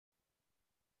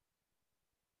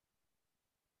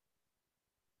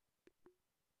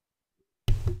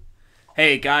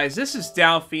Hey guys, this is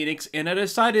Downphoenix, and I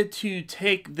decided to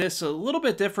take this a little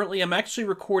bit differently. I'm actually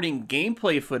recording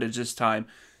gameplay footage this time.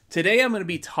 Today I'm going to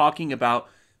be talking about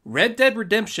Red Dead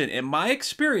Redemption and my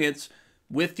experience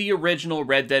with the original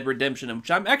Red Dead Redemption, which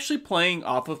I'm actually playing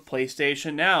off of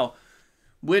PlayStation now,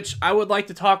 which I would like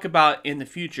to talk about in the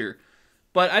future.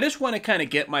 But I just want to kind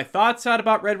of get my thoughts out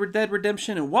about Red Dead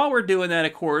Redemption, and while we're doing that,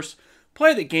 of course,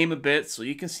 play the game a bit so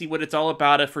you can see what it's all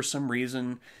about if for some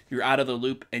reason you're out of the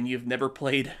loop and you've never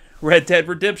played Red Dead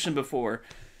Redemption before.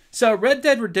 So Red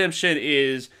Dead Redemption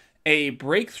is a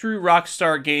breakthrough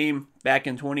Rockstar game back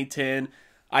in 2010.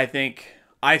 I think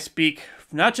I speak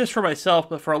not just for myself,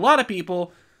 but for a lot of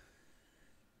people,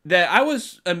 that I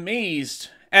was amazed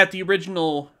at the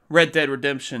original Red Dead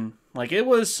Redemption. Like, it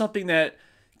was something that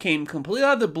came completely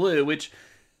out of the blue, which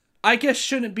I guess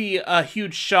shouldn't be a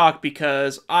huge shock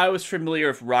because I was familiar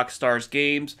with Rockstar's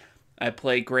games. I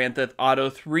played Grand Theft Auto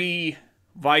 3,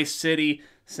 Vice City,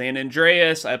 San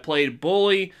Andreas. I played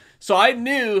Bully. So I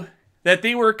knew that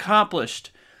they were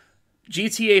accomplished.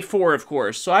 GTA 4, of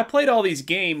course. So I played all these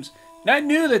games, and I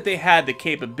knew that they had the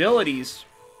capabilities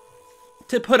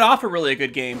to put off a really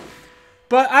good game.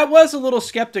 But I was a little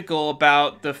skeptical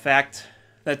about the fact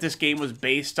that this game was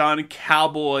based on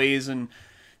cowboys and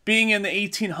being in the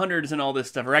 1800s and all this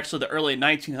stuff, or actually the early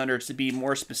 1900s to be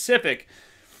more specific.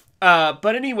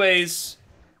 But anyways,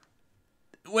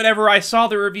 whenever I saw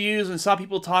the reviews and saw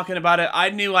people talking about it,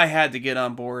 I knew I had to get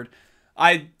on board.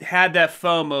 I had that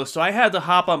FOMO, so I had to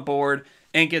hop on board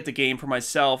and get the game for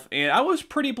myself, and I was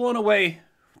pretty blown away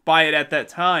by it at that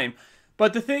time.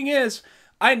 But the thing is,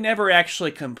 I never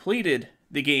actually completed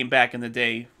the game back in the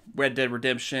day, Red Dead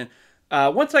Redemption.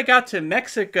 Once I got to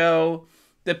Mexico,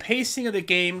 the pacing of the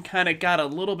game kind of got a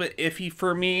little bit iffy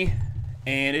for me,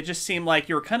 and it just seemed like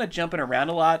you were kind of jumping around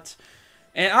a lot.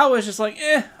 And I was just like,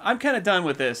 I'm kind of done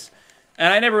with this.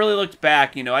 And I never really looked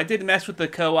back, you know. I did mess with the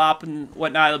co-op and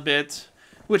whatnot a bit,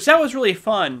 which that was really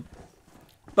fun.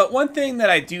 But one thing that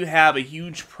I do have a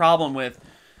huge problem with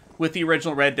the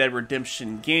original Red Dead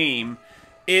Redemption game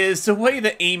is the way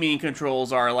the aiming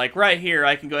controls are. Like right here,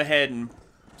 I can go ahead and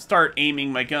start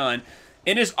aiming my gun,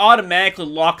 and it just automatically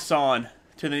locks on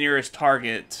to the nearest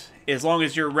target as long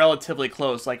as you're relatively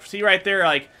close. Like, see right there,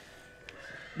 like,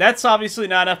 that's obviously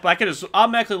not enough, but I can just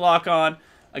automatically lock on.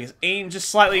 I can aim just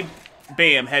slightly,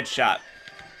 bam, headshot.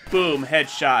 Boom,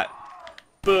 headshot.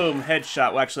 Boom,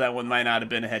 headshot. Well, actually, that one might not have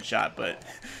been a headshot, but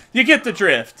you get the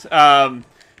drift.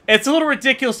 It's a little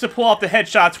ridiculous to pull off the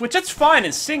headshots, which that's fine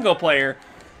in single player,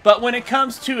 but when it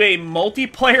comes to a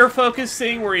multiplayer focused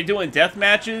thing where you're doing death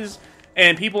matches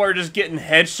and people are just getting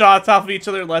headshots off of each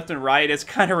other left and right, it's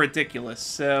kind of ridiculous.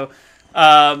 So,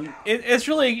 it's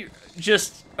really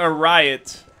just a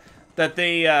riot that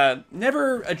they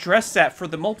never addressed that for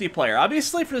the multiplayer.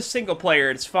 Obviously, for the single player,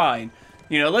 it's fine.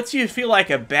 You know, it lets you feel like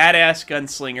a badass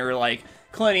gunslinger like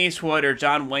Clint Eastwood or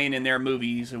John Wayne in their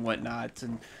movies and whatnot,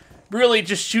 and really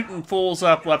just shooting fools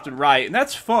up left and right. And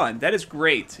that's fun. That is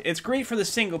great. It's great for the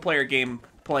single player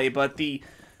gameplay, but the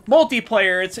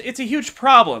multiplayer, it's a huge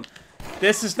problem.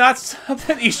 This is not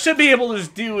something you should be able to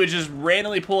just do, is just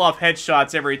randomly pull off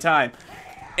headshots every time.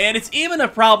 And it's even a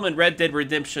problem in Red Dead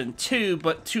Redemption 2,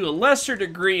 but to a lesser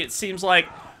degree, it seems like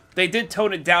they did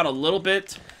tone it down a little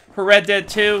bit for Red Dead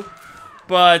 2.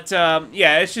 But,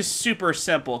 yeah, it's just super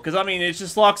simple. Because, I mean, it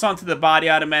just locks onto the body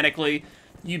automatically.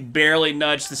 You barely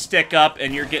nudge the stick up,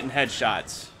 and you're getting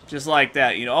headshots. Just like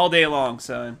that, you know, all day long,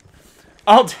 son.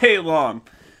 All day long.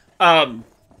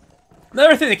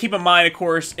 Another thing to keep in mind, of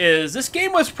course, is this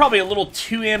game was probably a little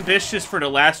too ambitious for the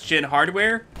last-gen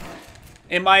hardware,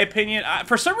 in my opinion.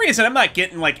 For some reason, I'm not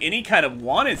getting, like, any kind of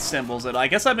wanted symbols. I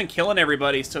guess I've been killing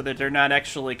everybody so that they're not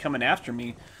actually coming after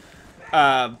me.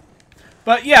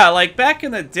 But, yeah, like, back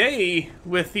in the day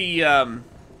with the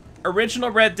original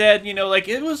Red Dead, you know, like,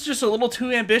 it was just a little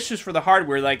too ambitious for the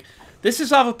hardware. Like, this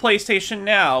is off of PlayStation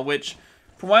Now, which,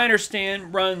 from what I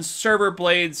understand, runs server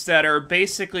blades that are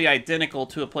basically identical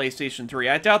to a PlayStation 3.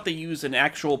 I doubt they use an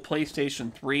actual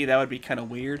PlayStation 3. That would be kind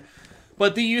of weird.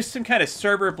 But they use some kind of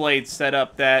server blade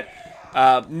setup that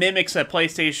mimics a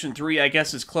PlayStation 3, I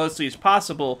guess, as closely as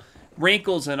possible,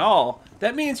 wrinkles and all.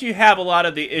 That means you have a lot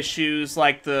of the issues,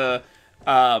 like the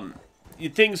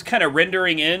things kind of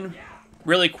rendering in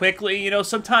really quickly. You know,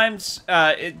 sometimes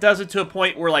it does it to a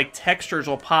point where, like, textures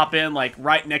will pop in, like,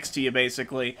 right next to you,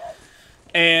 basically.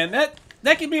 And that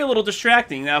can be a little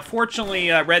distracting. Now, fortunately,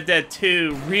 Red Dead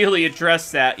 2 really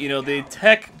addressed that. You know, the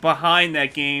tech behind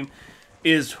that game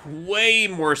is way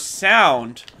more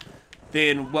sound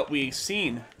than what we've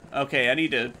seen. Okay, I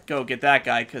need to go get that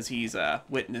guy because he's a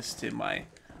witness to my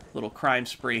little crime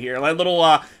spree here. My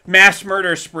little mass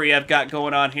murder spree I've got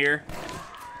going on here.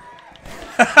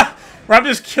 Where I'm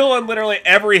just killing literally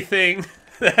everything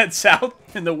that's out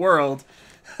in the world.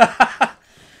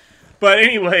 But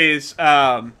anyways,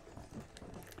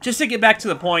 just to get back to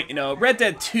the point, you know, Red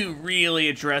Dead 2 really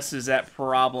addresses that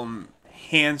problem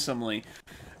handsomely.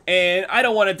 And I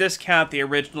don't want to discount the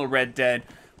original Red Dead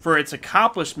for its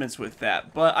accomplishments with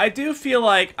that. But I do feel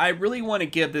like I really want to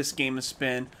give this game a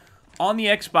spin on the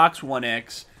Xbox One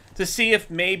X to see if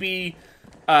maybe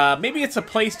it's a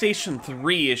PlayStation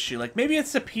 3 issue. Like, maybe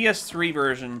it's the PS3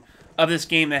 version of this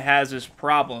game that has this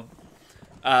problem.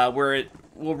 Where it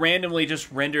will randomly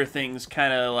just render things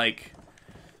kind of like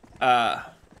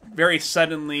very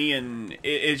suddenly, and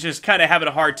it's just kind of having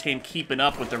a hard time keeping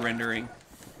up with the rendering.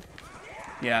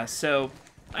 Yeah, so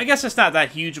I guess it's not that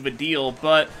huge of a deal,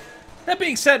 but that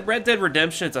being said, Red Dead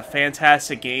Redemption is a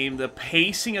fantastic game. The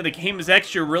pacing of the game is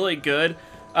actually really good.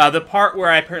 The part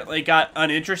where I apparently got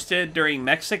uninterested during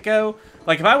Mexico,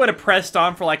 like if I would have pressed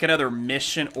on for like another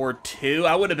mission or two,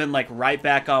 I would have been like right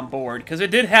back on board, because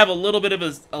it did have a little bit of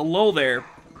a lull there.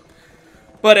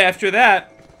 But after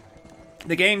that,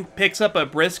 the game picks up a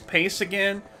brisk pace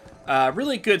again.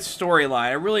 Really good storyline.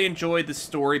 I really enjoyed the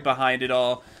story behind it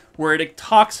all, where it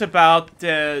talks about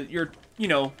your, you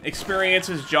know, experience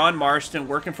as John Marston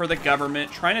working for the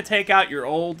government, trying to take out your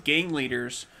old gang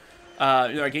leaders.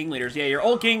 Your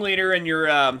old gang leader and your,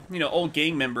 you know, old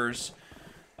gang members.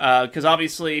 Because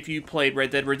obviously, if you played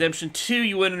Red Dead Redemption 2,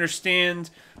 you would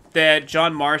understand that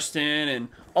John Marston and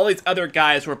all these other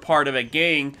guys were part of a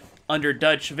gang under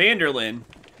Dutch Vanderlyn.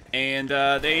 And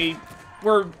they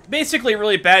were basically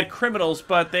really bad criminals,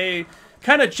 but they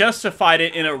kind of justified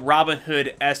it in a Robin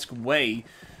Hood-esque way.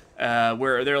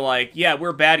 Where they're like, yeah,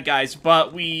 we're bad guys,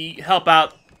 but we help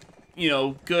out, you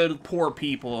know, good, poor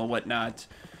people and whatnot.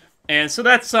 And so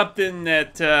that's something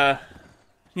that,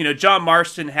 you know, John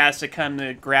Marston has to come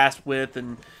to grasp with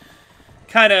and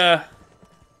kind of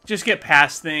just get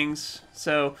past things.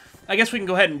 So I guess we can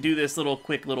go ahead and do this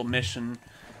quick little mission.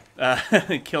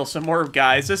 Kill some more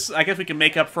guys. I guess we can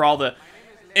make up for all the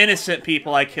innocent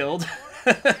people I killed.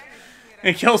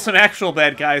 And kill some actual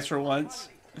bad guys for once.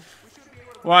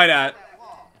 Why not?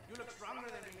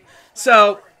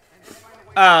 So,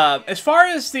 as far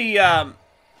as you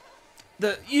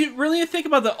really think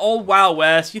about the old Wild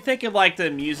West, you think of like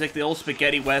the music, the old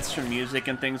spaghetti western music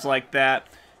and things like that.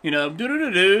 You know,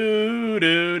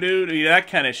 do-do-do-do-do-do-do, that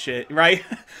kind of shit, right?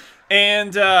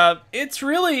 And it's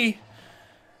really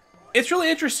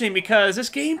interesting because this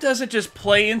game doesn't just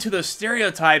play into those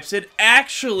stereotypes. It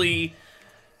actually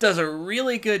does a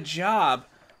really good job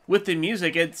with the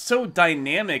music. It's so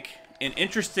dynamic and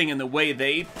interesting in the way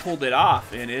they pulled it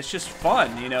off, and it's just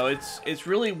fun. You know, it's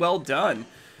really well done.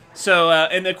 So,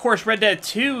 and of course, Red Dead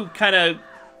 2 kind of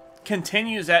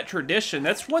continues that tradition.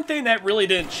 That's one thing that really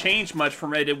didn't change much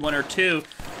from Red Dead 1 or 2,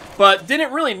 but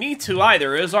didn't really need to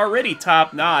either. It was already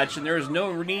top-notch, and there was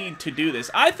no need to do this.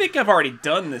 I think I've already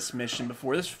done this mission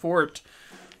before. This fort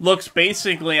looks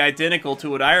basically identical to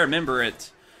what I remember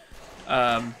it.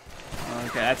 Okay,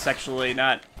 that's actually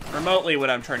not remotely what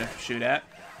I'm trying to shoot at.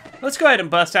 Let's go ahead and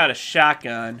bust out a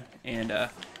shotgun, and,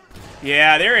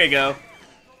 yeah, there you go.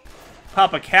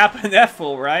 Pop a cap in that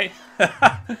fool, right?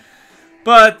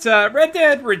 But Red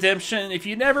Dead Redemption, if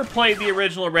you never played the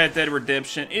original Red Dead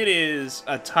Redemption, it is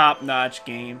a top-notch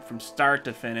game from start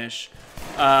to finish.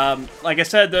 Like I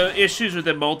said, the issues with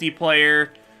the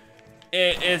multiplayer,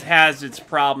 it has its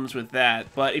problems with that.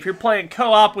 But if you're playing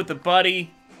co-op with a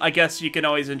buddy, I guess you can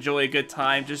always enjoy a good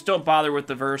time. Just don't bother with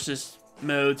the versus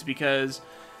modes, because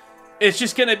it's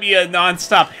just going to be a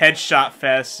non-stop headshot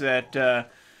fest that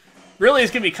really is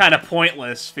going to be kind of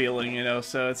pointless feeling, you know,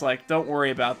 so it's like, don't worry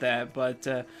about that. But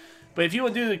if you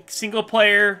want to do the single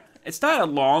player, it's not a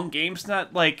long game. It's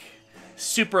not, like,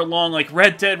 super long like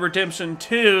Red Dead Redemption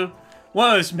 2.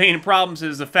 One of its main problems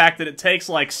is the fact that it takes,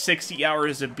 like, 60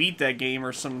 hours to beat that game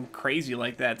or some crazy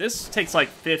like that. This takes, like,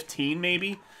 15,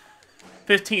 maybe.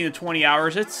 15 to 20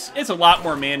 hours. It's a lot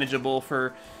more manageable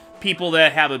for people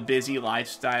that have a busy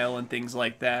lifestyle and things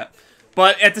like that.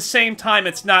 But at the same time,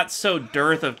 it's not so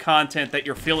dearth of content that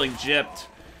you're feeling gypped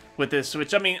with this.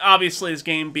 Which, I mean, obviously this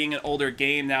game being an older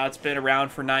game now, it's been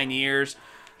around for 9 years.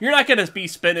 You're not going to be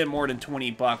spending more than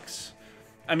 20 bucks.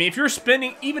 I mean, if you're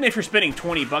spending, even if you're spending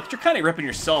 20 bucks, you're kind of ripping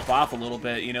yourself off a little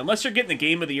bit, you know. Unless you're getting the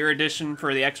Game of the Year edition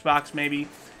for the Xbox, maybe.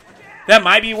 That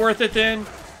might be worth it then.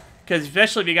 Because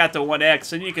especially if you got the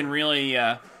 1X, then you can really,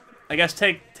 I guess,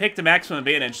 take the maximum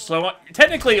advantage. So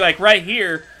technically, like right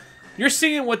here, you're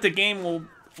seeing what the game will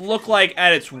look like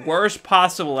at its worst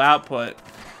possible output,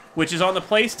 which is on the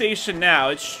PlayStation Now.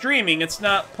 It's streaming, it's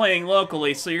not playing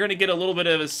locally, so you're going to get a little bit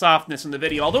of a softness in the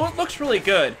video, although it looks really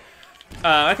good.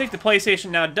 I think the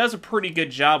PlayStation Now does a pretty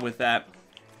good job with that.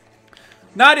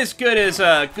 Not as good as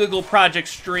Google Project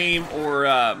Stream or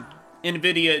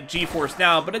NVIDIA GeForce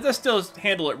Now, but it does still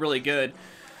handle it really good.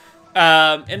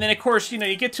 And then, of course, you know,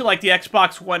 you get to, like, the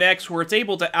Xbox One X, where it's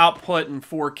able to output in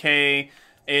 4K.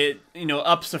 It, you know,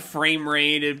 ups the frame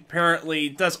rate. It apparently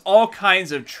does all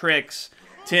kinds of tricks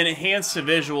to enhance the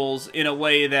visuals in a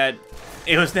way that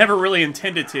it was never really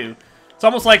intended to. It's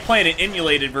almost like playing an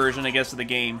emulated version, I guess, of the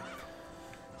game.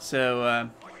 So,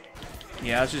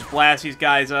 yeah, let's just blast these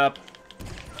guys up.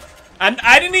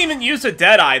 I didn't even use the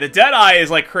Deadeye. The Deadeye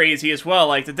is, like, crazy as well.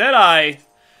 Like, the Deadeye,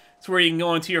 it's where you can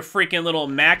go into your freaking little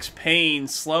Max Payne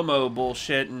slow-mo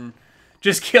bullshit and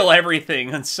just kill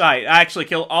everything on sight. I actually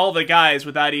kill all the guys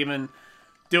without even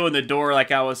doing the door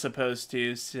like I was supposed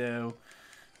to. So,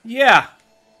 yeah.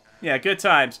 Yeah, good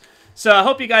times. So, I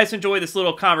hope you guys enjoyed this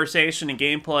little conversation and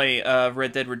gameplay of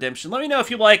Red Dead Redemption. Let me know if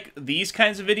you like these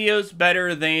kinds of videos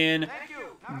better than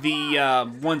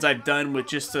the ones I've done with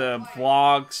just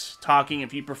vlogs talking.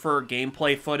 If you prefer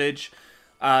gameplay footage,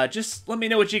 just let me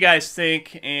know what you guys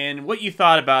think and what you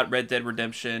thought about Red Dead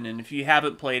Redemption. And if you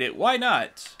haven't played it, why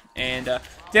not? And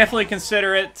definitely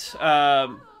consider it.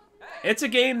 It's a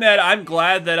game that I'm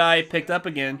glad that I picked up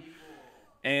again,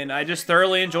 and I just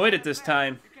thoroughly enjoyed it this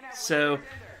time. So,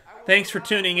 thanks for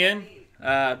tuning in.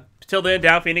 Till then,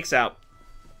 Downphoenix out.